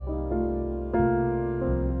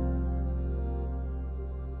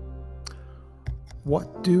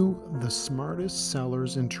What do the smartest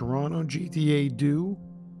sellers in Toronto GTA do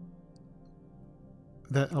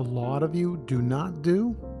that a lot of you do not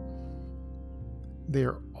do?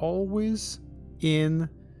 They're always in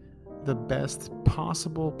the best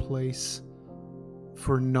possible place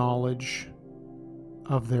for knowledge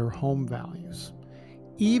of their home values.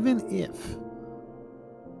 Even if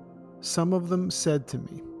some of them said to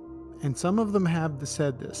me, and some of them have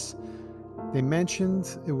said this, they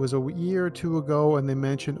mentioned it was a year or two ago, and they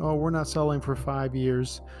mentioned, oh, we're not selling for 5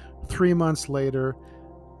 years. 3 months later,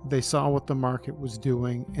 they saw what the market was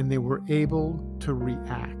doing, and they were able to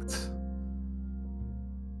react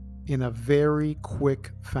in a very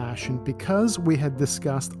quick fashion because we had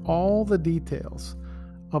discussed all the details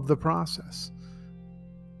of the process.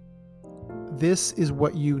 This is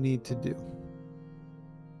what you need to do.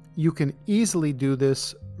 You can easily do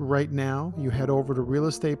this right now. You head over to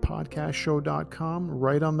realestatepodcastshow.com.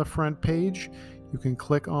 Right on the front page, you can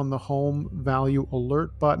click on the home value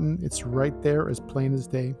alert button. It's right there, as plain as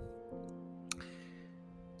day.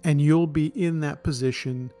 And you'll be in that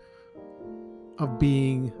position of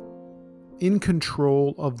being in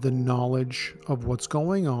control of the knowledge of what's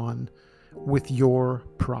going on with your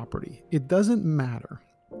property. It doesn't matter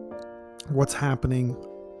what's happening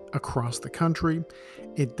across the country.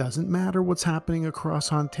 It doesn't matter what's happening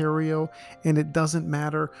across Ontario, and it doesn't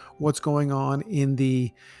matter what's going on in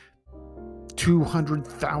the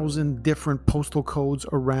 200,000 different postal codes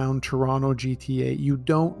around Toronto GTA. You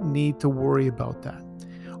don't need to worry about that.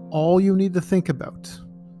 All you need to think about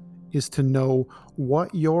is to know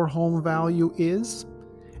what your home value is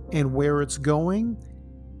and where it's going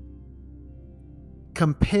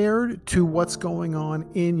compared to what's going on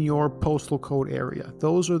in your postal code area.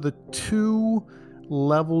 Those are the two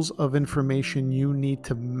levels of information you need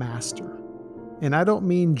to master. And I don't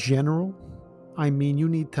mean general, I mean you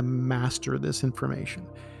need to master this information.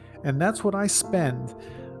 And that's what I spend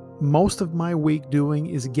most of my week doing,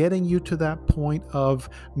 is getting you to that point of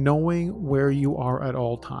knowing where you are at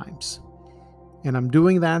all times. And I'm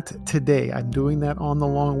doing that today. I'm doing that on the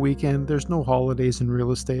long weekend. There's no holidays in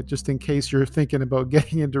real estate. Just in case you're thinking about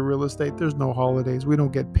getting into real estate, there's no holidays. We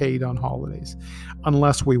don't get paid on holidays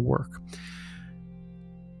unless we work.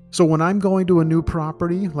 So when I'm going to a new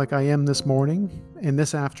property, like I am this morning and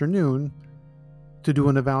this afternoon, to do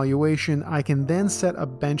an evaluation, I can then set a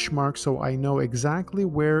benchmark so I know exactly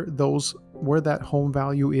where that home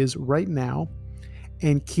value is right now,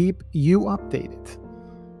 and keep you updated,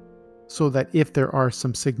 so that if there are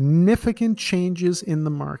some significant changes in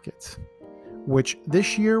the market, which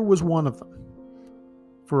this year was one of them,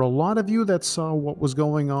 for a lot of you that saw what was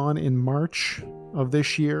going on in March of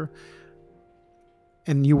this year,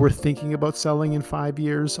 and you were thinking about selling in 5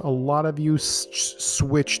 years, a lot of you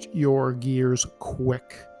switched your gears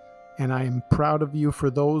quick. And I am proud of you for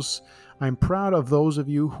those. I'm proud of those of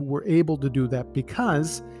you who were able to do that,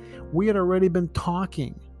 because we had already been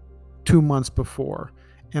talking 2 months before.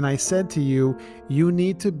 And I said to you, you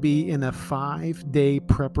need to be in a 5-day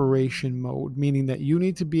preparation mode, meaning that you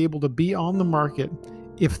need to be able to be on the market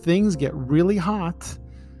if things get really hot,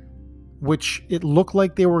 which it looked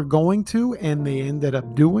like they were going to, and they ended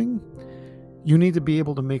up doing. You need to be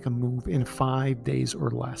able to make a move in 5 days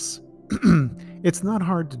or less. It's not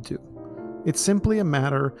hard to do. It's simply a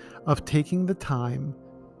matter of taking the time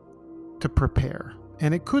to prepare.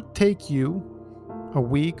 And it could take you a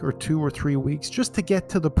week or 2 or 3 weeks just to get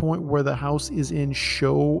to the point where the house is in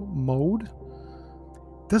show mode.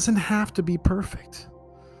 Doesn't have to be perfect.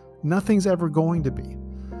 Nothing's ever going to be.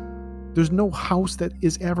 There's no house that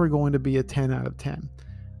is ever going to be a 10 out of 10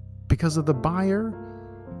 because of the buyer,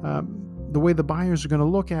 the way the buyers are going to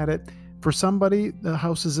look at it. For somebody, the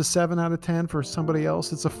house is a 7 out of 10. For somebody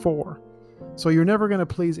else, it's a 4. So you're never going to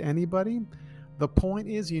please anybody. The point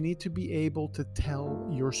is, you need to be able to tell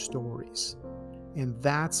your stories. And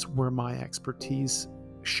that's where my expertise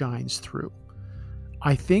shines through.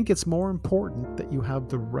 I think it's more important that you have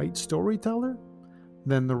the right storyteller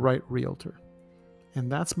than the right realtor. And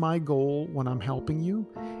that's my goal when I'm helping you,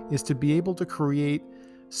 is to be able to create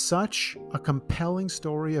such a compelling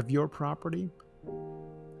story of your property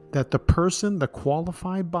that the person, the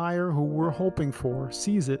qualified buyer who we're hoping for,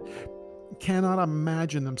 sees it, cannot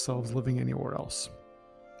imagine themselves living anywhere else.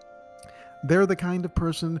 They're the kind of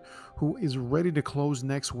person who is ready to close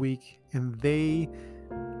next week, and they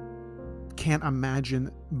can't imagine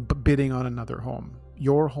bidding on another home.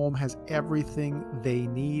 Your home has everything they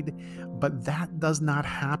need, but that does not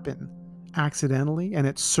happen accidentally, and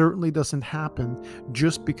it certainly doesn't happen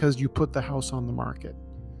just because you put the house on the market.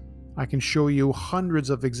 I can show you hundreds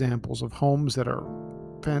of examples of homes that are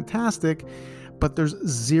fantastic, but there's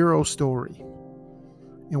zero story.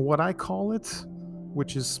 And what I call it,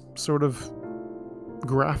 which is sort of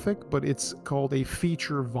graphic, but it's called a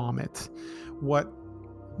feature vomit. What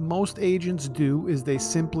most agents do is they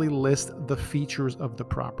simply list the features of the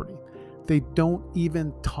property. They don't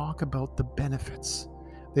even talk about the benefits.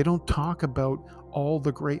 They don't talk about all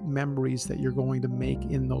the great memories that you're going to make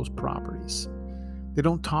in those properties. They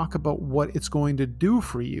don't talk about what it's going to do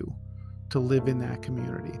for you to live in that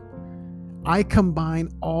community. I combine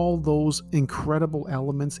all those incredible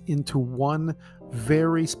elements into one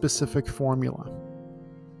very specific formula.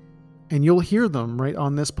 And you'll hear them right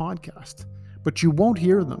on this podcast, but you won't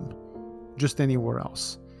hear them just anywhere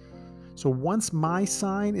else. So once my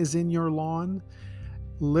sign is in your lawn,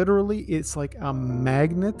 literally it's like a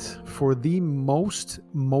magnet for the most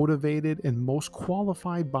motivated and most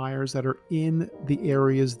qualified buyers that are in the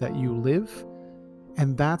areas that you live.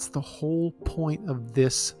 And that's the whole point of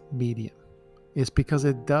this medium, is because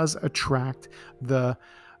it does attract the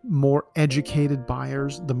more educated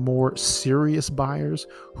buyers, the more serious buyers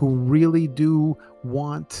who really do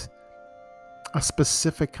want a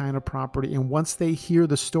specific kind of property. And once they hear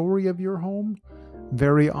the story of your home,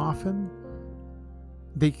 very often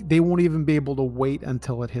they won't even be able to wait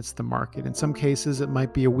until it hits the market. In some cases, it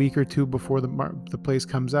might be a week or two before the place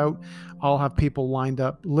comes out. I'll have people lined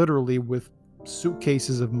up literally with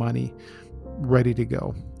suitcases of money ready to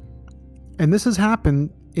go. And this has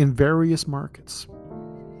happened in various markets.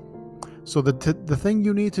 So the thing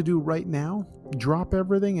you need to do right now, drop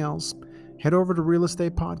everything else, head over to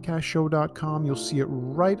realestatepodcastshow.com. You'll see it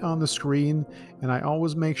right on the screen. And I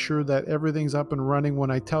always make sure that everything's up and running when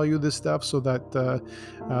I tell you this stuff, so that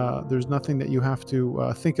there's nothing that you have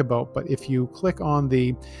to think about. But if you click on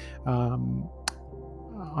the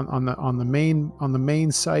on the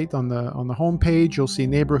main site, on the home page, you'll see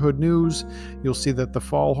neighborhood news. You'll see that the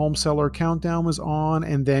fall home seller countdown was on,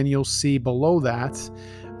 and then you'll see below that.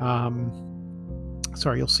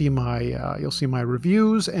 You'll see my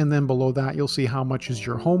reviews, and then below that you'll see how much is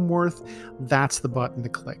your home worth. That's the button to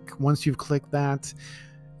click. Once you've clicked that,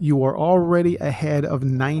 you are already ahead of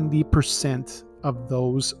 90% of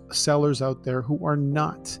those sellers out there who are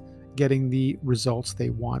not getting the results they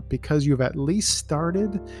want, because you've at least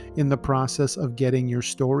started in the process of getting your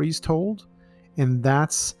stories told. And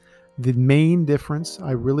that's the main difference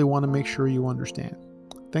I really want to make sure you understand.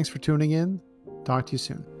 Thanks for tuning in. Talk to you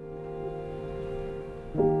soon.